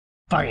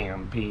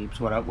Bam, peeps.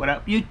 What up,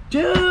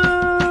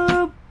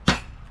 YouTube?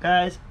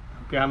 Guys,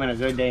 hope you're having a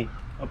good day.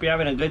 Hope you're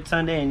having a good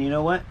Sunday, and you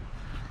know what?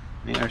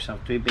 Make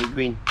ourselves 3 big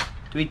green.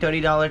 3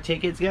 $30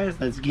 tickets, guys.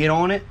 Let's get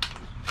on it.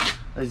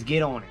 Let's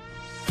get on it.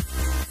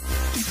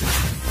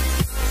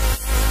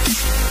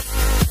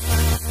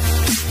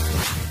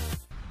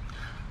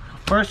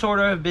 First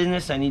order of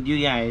business, I need you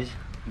guys,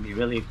 it'd be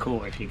really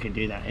cool if you could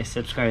do that, is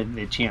subscribe to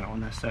the channel,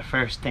 and that's the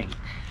first thing.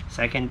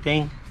 Second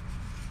thing,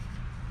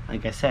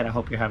 like I said, I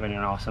hope you're having an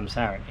awesome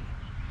Saturday.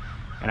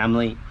 And I'm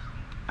late,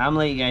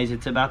 guys.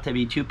 It's about to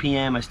be 2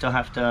 p.m. I still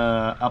have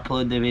to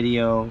upload the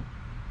video,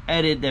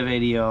 edit the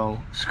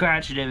video,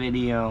 scratch the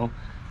video.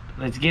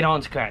 Let's get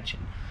on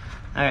scratching.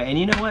 Alright, and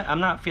you know what? I'm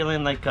not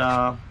feeling like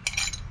the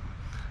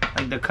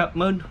cup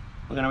mode.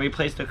 We're gonna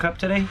replace the cup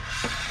today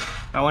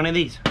by one of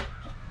these.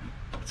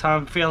 That's how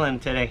I'm feeling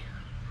today.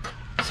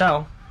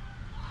 So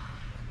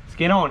let's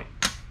get on it.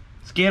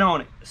 Let's get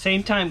on it.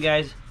 Same time,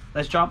 guys.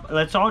 Let's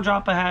all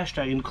drop a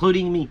hashtag,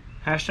 including me.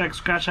 Hashtag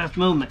Scratch Off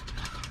Movement.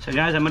 So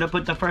guys, I'm gonna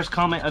put the first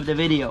comment of the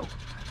video.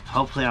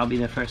 Hopefully I'll be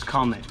the first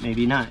comment,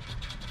 maybe not.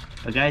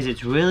 But guys,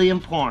 it's really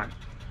important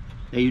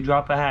that you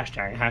drop a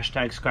hashtag,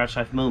 hashtag Scratch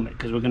Off Movement,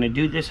 because we're gonna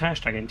do this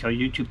hashtag until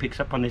YouTube picks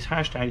up on this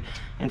hashtag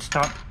and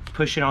stop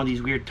pushing all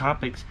these weird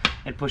topics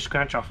and push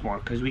Scratch Off more.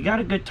 Because we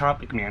got a good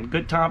topic, man.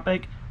 Good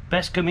topic,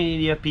 best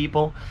community of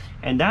people,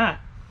 and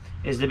that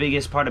is the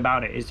biggest part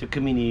about it, is the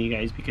community,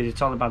 guys, because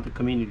it's all about the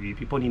community.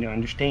 People need to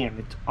understand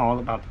it's all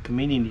about the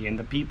community and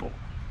the people.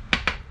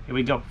 Here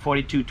we go.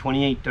 42,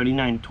 28,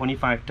 39,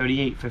 25,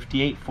 38,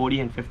 58, 40,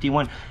 and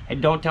 51.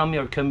 And don't tell me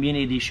your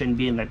community shouldn't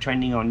be in the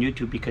trending on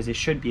YouTube, because it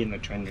should be in the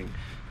trending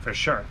for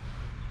sure.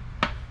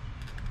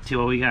 See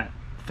what we got.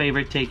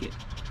 Favorite ticket.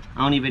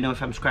 I don't even know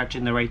if I'm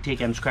scratching the right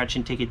ticket. I'm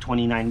scratching ticket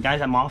 29.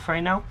 Guys, I'm off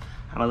right now.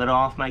 I'm a little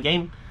off my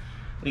game.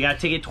 We got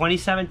ticket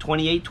 27,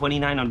 28,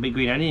 29 on big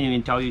green. I didn't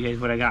even tell you guys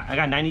what I got. I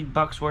got 90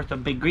 bucks worth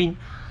of big green.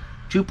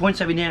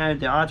 2.79 of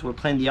the odds. We're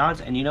playing the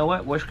odds. And you know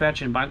what? We're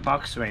scratching black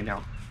box right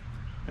now.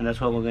 And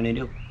that's what we're going to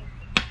do.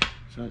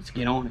 So let's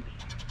get on it.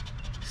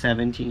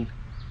 17.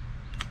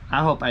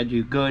 I hope I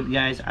do good,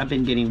 guys. I've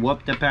been getting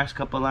whooped the past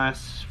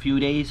last few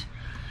days.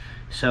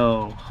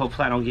 So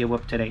hopefully I don't get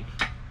whooped today.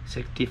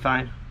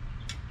 65.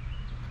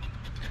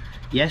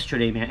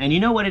 Yesterday, man, and you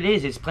know what it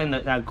is? It's playing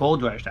that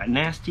Gold Rush, that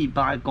nasty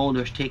black Gold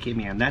Rush ticket,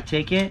 man. That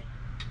ticket,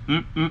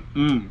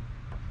 And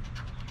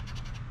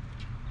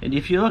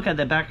if you look at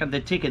the back of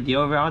the ticket, the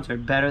over odds are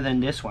better than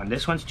this one.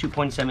 This one's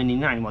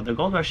 2.79. Well, the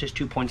Gold Rush is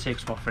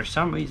 2.6. Well, for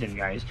some reason,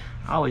 guys,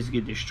 I always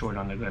get destroyed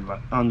on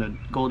the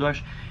Gold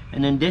Rush,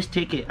 and then this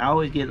ticket, I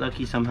always get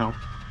lucky somehow.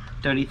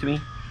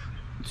 33.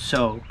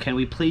 So, can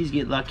we please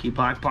get lucky?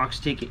 Black box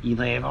ticket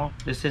 11.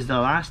 This is the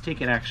last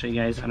ticket, actually,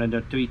 guys, out of the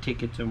 3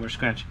 tickets, and we're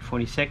scratching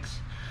 46.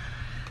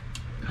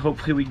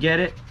 Hopefully we get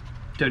it.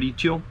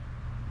 32.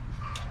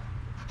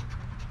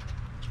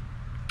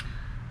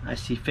 I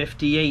see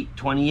 58,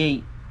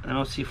 28. I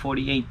don't see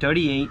 48,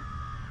 38.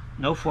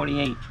 No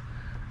 48.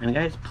 And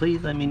guys,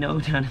 please let me know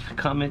down in the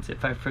comments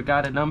if I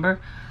forgot a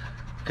number,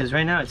 because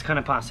right now it's kind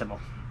of possible.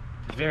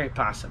 Very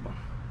possible.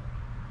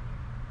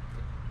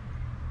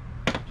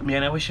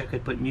 Man, I wish I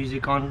could put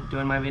music on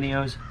doing my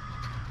videos.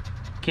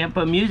 Can't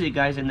put music,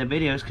 guys, in the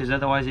videos, because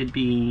otherwise it'd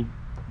be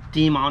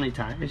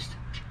demonetized.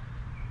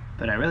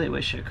 But I really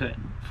wish I could.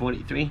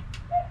 43.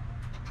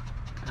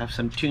 I have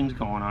some tunes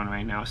going on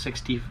right now.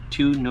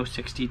 62, no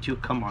 62.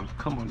 Come on,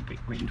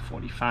 big green.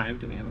 45.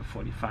 Do we have a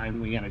 45?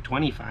 We got a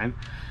 25.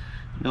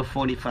 No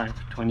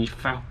 45.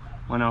 25.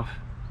 One off,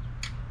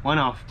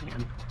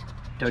 man.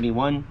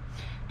 31.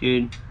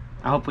 Dude,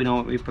 I hope we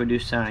don't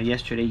reproduce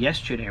yesterday.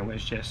 Yesterday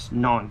was just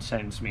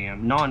nonsense,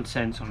 man.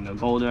 Nonsense on the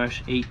Gold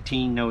Rush.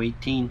 18, no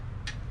 18.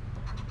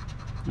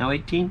 No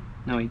 18?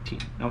 No 18.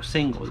 No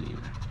singles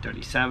either.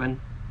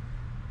 37.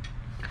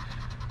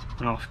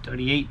 One off.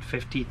 38,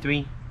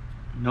 53.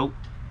 Nope.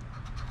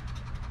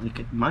 We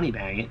could money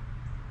bag it.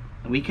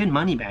 We could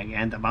money bag it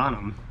at the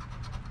bottom.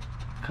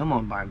 Come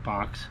on, black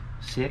box.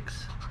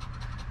 6.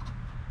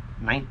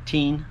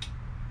 19.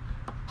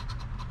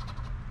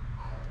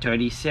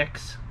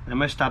 36. I'm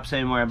gonna stop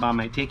saying more about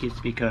my tickets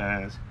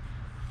because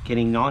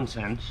getting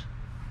nonsense.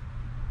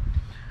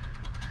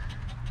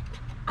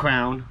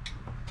 Crown.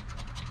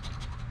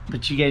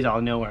 But you guys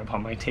all know where I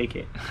bought my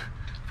ticket.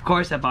 Of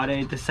course I bought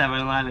it at the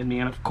 7-Eleven,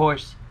 man. Of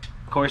course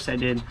I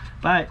did.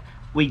 But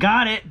we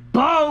got it.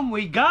 Boom!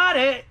 We got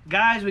it,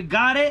 guys. We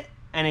got it,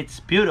 and it's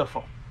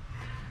beautiful.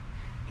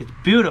 It's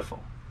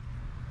beautiful.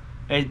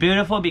 It's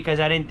beautiful because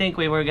I didn't think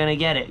we were gonna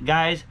get it,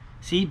 guys.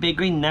 See, Big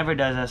Green never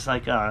does us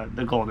like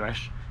the Gold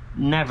Rush.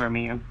 Never,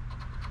 man.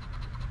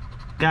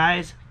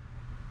 Guys,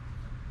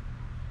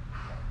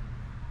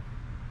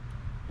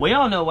 we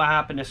all know what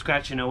happened to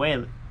Scratching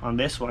Away on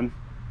this one.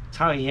 It's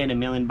how he hit $1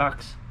 million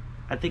bucks.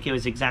 I think it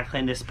was exactly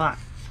in this spot.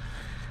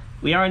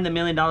 We are in the $1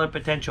 million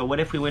potential. What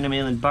if we win $1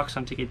 million bucks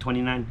on ticket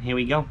 29? Here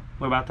we go.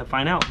 We're about to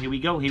find out. Here we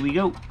go.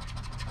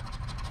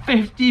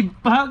 50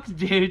 bucks,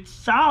 dude.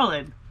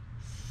 Solid.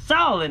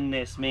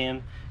 Solidness,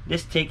 man.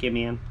 This ticket,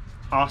 man.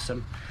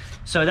 Awesome.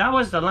 So that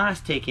was the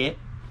last ticket.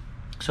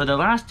 So the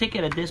last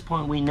ticket at this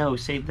point we know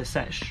saved the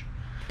sesh.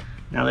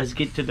 Now let's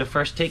get to the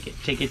first ticket.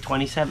 Ticket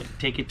 27.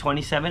 Ticket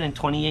 27 and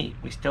 28.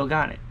 We still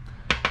got it.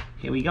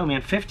 Here we go,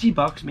 man. 50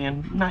 bucks,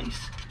 man.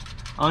 Nice.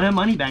 On a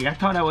money bag. I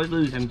thought I was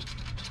losing.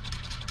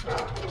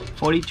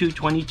 42,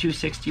 22,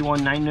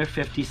 61, 9,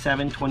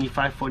 57,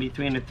 25,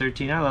 43, and a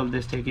 13. I love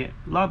this ticket.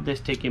 Love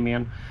this ticket,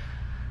 man.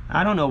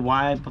 I don't know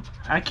why, but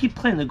I keep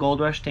playing the Gold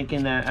Rush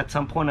thinking that at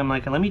some point I'm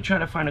like, let me try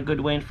to find a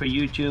good win for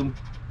YouTube.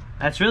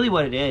 That's really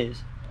what it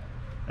is.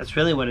 That's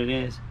really what it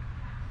is.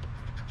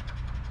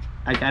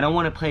 Like, I don't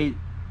want to play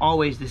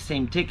always the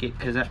same ticket,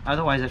 because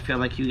otherwise I feel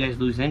like you guys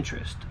lose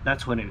interest.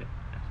 That's what it is.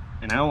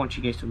 And I don't want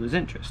you guys to lose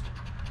interest.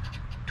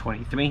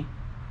 23.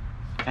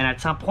 And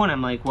at some point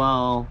I'm like,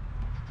 well,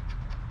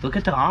 look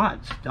at the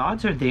odds. The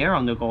odds are there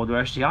on the Gold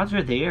Rush. The odds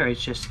are there.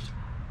 It's just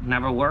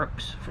never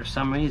works for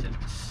some reason.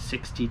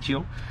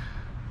 62.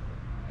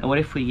 And what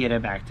if we get a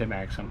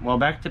back-to-back? Well,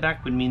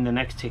 back-to-back would mean the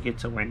next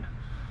ticket's a win.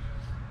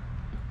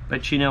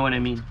 But you know what I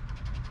mean.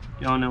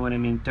 You all know what I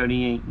mean.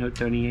 38, no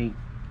 38.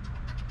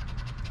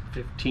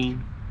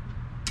 15.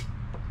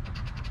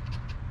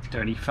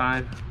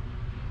 35.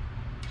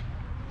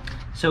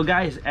 So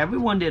guys,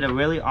 everyone did a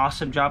really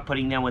awesome job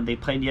putting down what they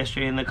played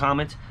yesterday in the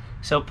comments.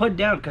 So put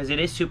down, because it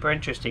is super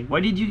interesting.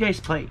 What did you guys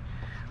play?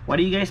 What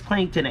are you guys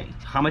playing today?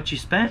 How much you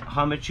spent?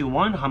 How much you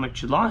won? How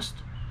much you lost?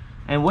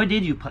 And what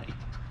did you play?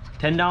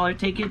 $10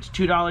 tickets,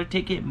 $2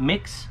 ticket,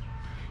 mix.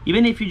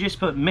 Even if you just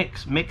put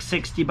mix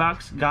 60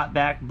 bucks, got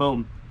back,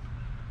 boom.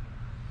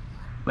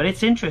 But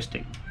it's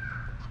interesting.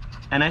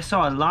 And I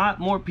saw a lot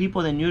more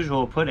people than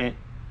usual put it.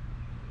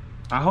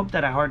 I hope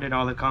that I hearted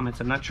all the comments.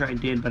 I'm not sure I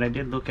did, but I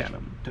did look at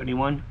them.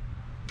 31.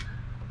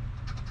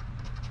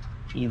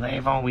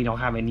 E-Level. We don't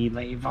have an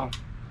E-Level.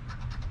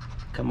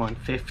 Come on,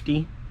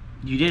 50.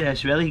 You did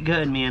us really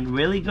good, man.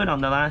 Really good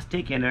on the last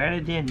ticket. Right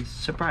at the end.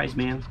 Surprise,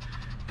 man.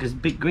 Because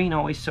Big Green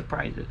always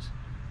surprises.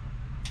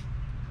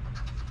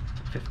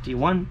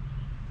 51.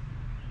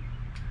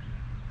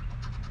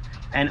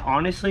 And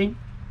honestly,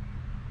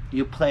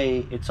 you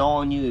play, it's all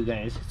on you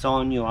guys. It's all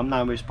on you. I'm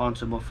not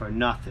responsible for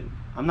nothing.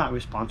 I'm not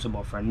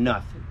responsible for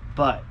nothing.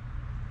 But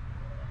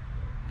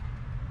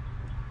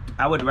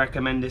I would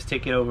recommend this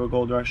ticket over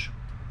Gold Rush.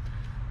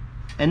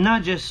 And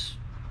not just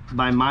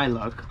by my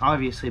luck.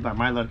 Obviously by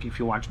my luck, if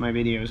you watch my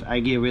videos, I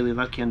get really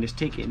lucky on this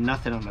ticket.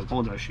 Nothing on the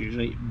Gold Rush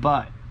usually.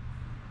 But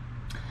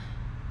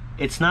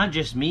it's not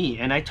just me.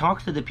 And I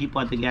talk to the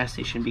people at the gas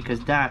station, because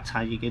that's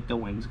how you get the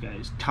wins,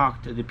 guys.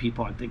 Talk to the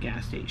people at the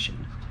gas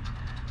station.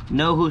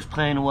 Know who's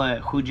playing what,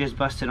 who just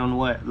busted on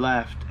what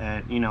left,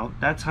 and you know,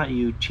 that's how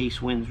you chase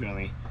wins,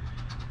 really.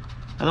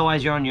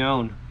 Otherwise, you're on your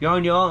own. You're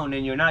on your own,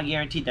 and you're not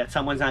guaranteed that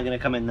someone's not going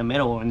to come in the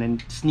middle and then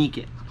sneak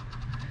it.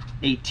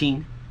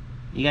 18.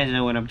 You guys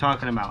know what I'm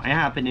talking about. It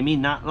happened to me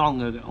not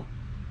long ago.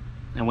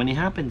 And when it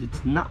happens,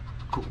 it's not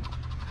cool.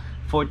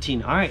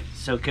 14. Alright,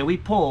 so can we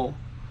pull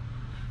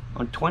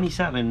on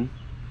 27?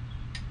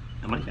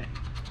 I like that.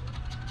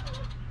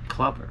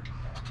 Clover.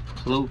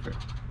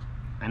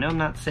 I know I'm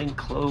not saying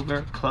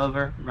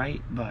clover,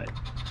 right? But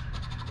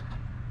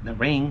the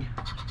ring.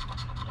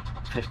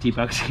 50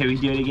 bucks. Can we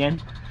do it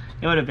again?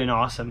 It would have been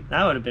awesome.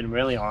 That would have been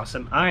really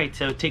awesome. Alright,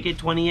 so ticket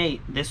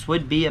 28. This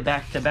would be a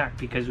back-to-back,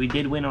 because we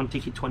did win on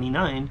ticket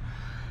 29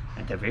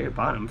 at the very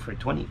bottom for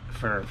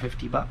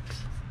 50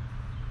 bucks.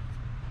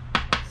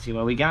 See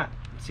what we got.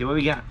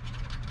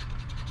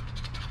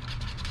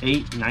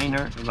 8,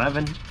 9er,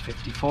 11,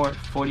 54,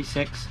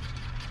 46,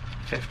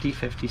 50,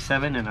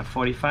 57, and a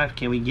 45.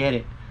 Can we get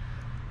it?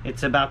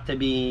 It's about to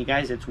be,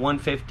 guys, it's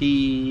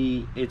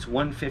 150, it's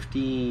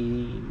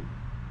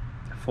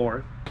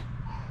 154.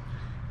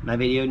 My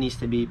video needs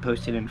to be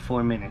posted in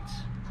 4 minutes.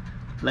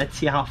 Let's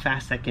see how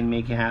fast I can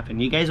make it happen.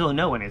 You guys will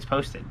know when it's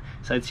posted.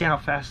 So let's see how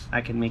fast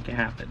I can make it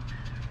happen.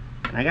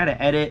 And I gotta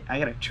edit, I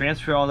gotta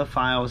transfer all the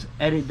files,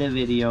 edit the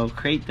video,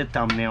 create the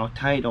thumbnail,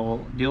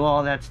 title, do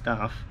all that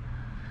stuff.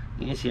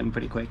 You can see I'm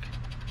pretty quick.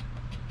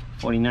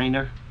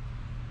 49er.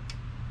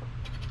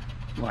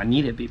 Well, I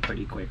need to be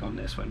pretty quick on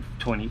this one.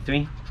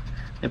 23.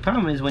 The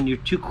problem is when you're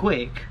too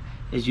quick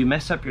is you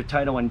mess up your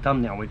title and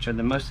thumbnail, which are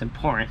the most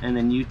important, and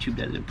then YouTube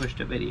doesn't push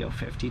the video.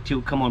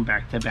 52. Come on,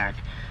 back to back.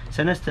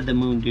 Send us to the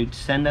moon, dude.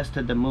 Send us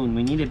to the moon.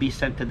 We need to be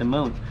sent to the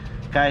moon.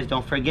 Guys,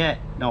 don't forget.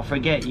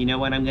 You know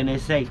what I'm gonna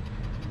say?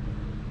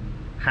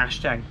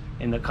 Hashtag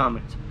in the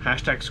comments.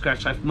 Hashtag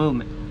Scratch Life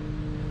Movement.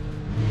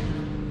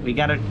 We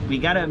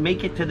gotta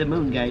make it to the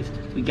moon, guys.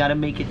 We gotta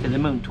make it to the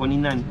moon.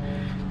 29.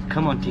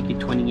 Come on, ticket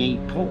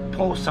 28.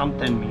 Pull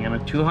something, man. A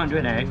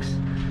 200x,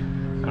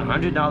 a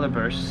 $100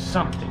 burst,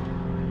 something.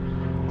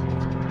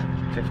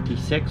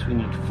 56. We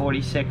need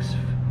 46.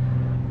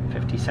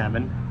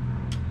 57.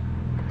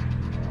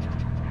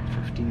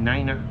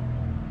 59er.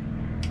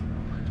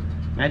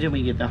 Imagine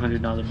we get the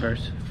 $100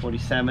 burst.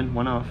 47.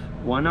 One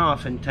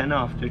off and 10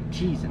 off. They're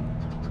teasing.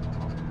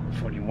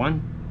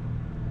 41.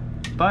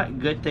 But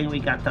good thing we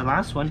got the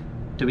last one,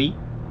 3,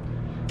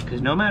 because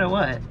no matter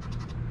what,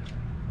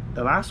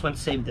 the last one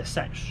saved the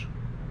sesh.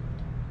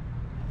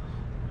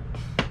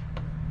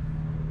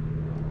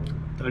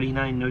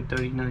 39, no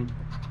 39.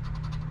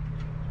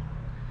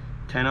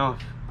 10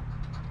 off.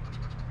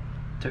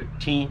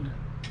 13.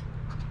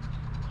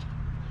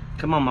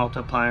 Come on,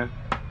 multiplier.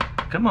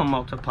 Come on,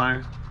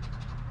 multiplier.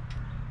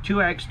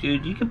 2x,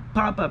 dude. You can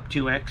pop up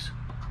 2x.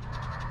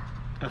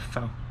 A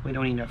foe. We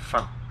don't need a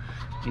foe.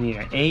 We need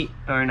an 8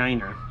 or a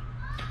 9er.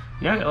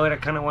 You know what I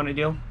kind of want to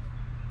do?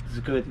 Is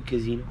go to the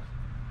casino.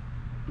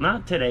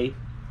 Not today,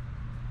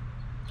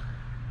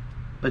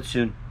 but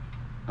soon.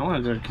 I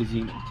want to go to the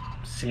casino.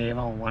 Save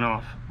on one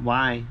off.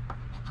 Why?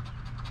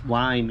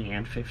 Why,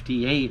 man?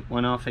 58.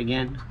 One off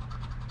again.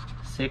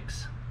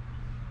 6.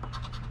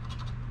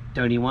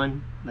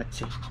 31. Let's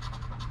see.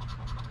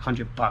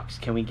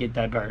 $100. Can we get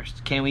that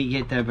burst? Can we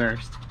get the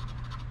burst?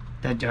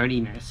 The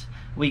dirtiness.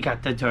 We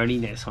got the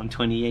dirtiness on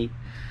 28.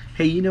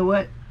 Hey, you know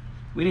what?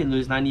 We didn't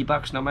lose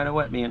 $90 no matter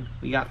what, man.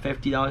 We got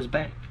 $50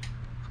 back.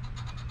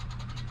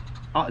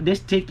 This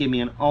ticket,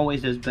 man,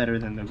 always does better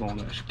than the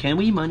Gold Rush. Can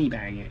we money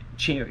bag it?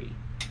 Cherry.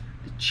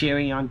 The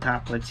cherry on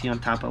top. Let's see on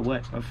top of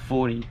what? Of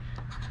 40.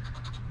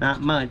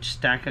 Not much.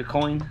 Stack a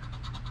coin.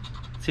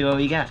 See what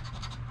we got.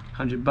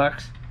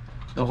 $100.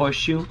 The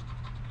horseshoe.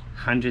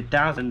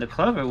 100,000. The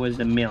clover was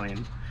 $1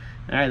 million.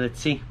 All right, let's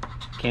see.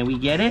 Can we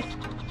get it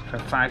for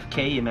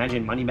 5K?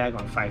 Imagine money bag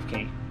on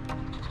 5K.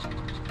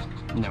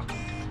 No.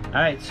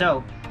 All right,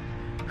 so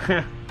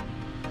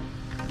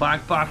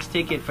black box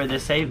ticket for the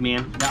save,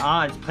 man. The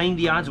odds, playing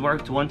the odds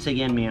worked once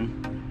again,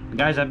 man.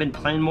 Guys, I've been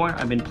playing more.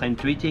 I've been playing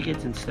 3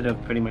 tickets instead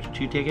of pretty much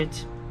 2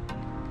 tickets.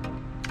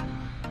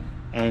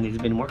 And it's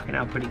been working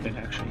out pretty good,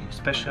 actually,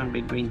 especially on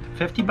Big Green.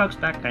 $50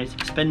 back, guys.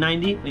 Spend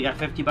 90, we got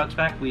 $50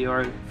 back. We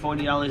are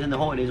 $40 in the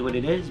hole. It is what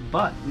it is,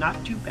 but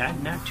not too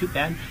bad, not too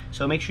bad.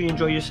 So make sure you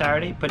enjoy your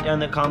Saturday. Put down in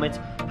the comments,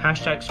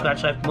 hashtag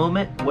Scratch Life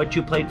Movement, what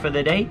you played for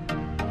the day.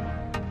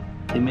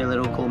 Leave me a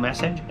little cool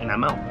message, and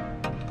I'm out.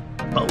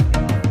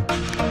 Boom.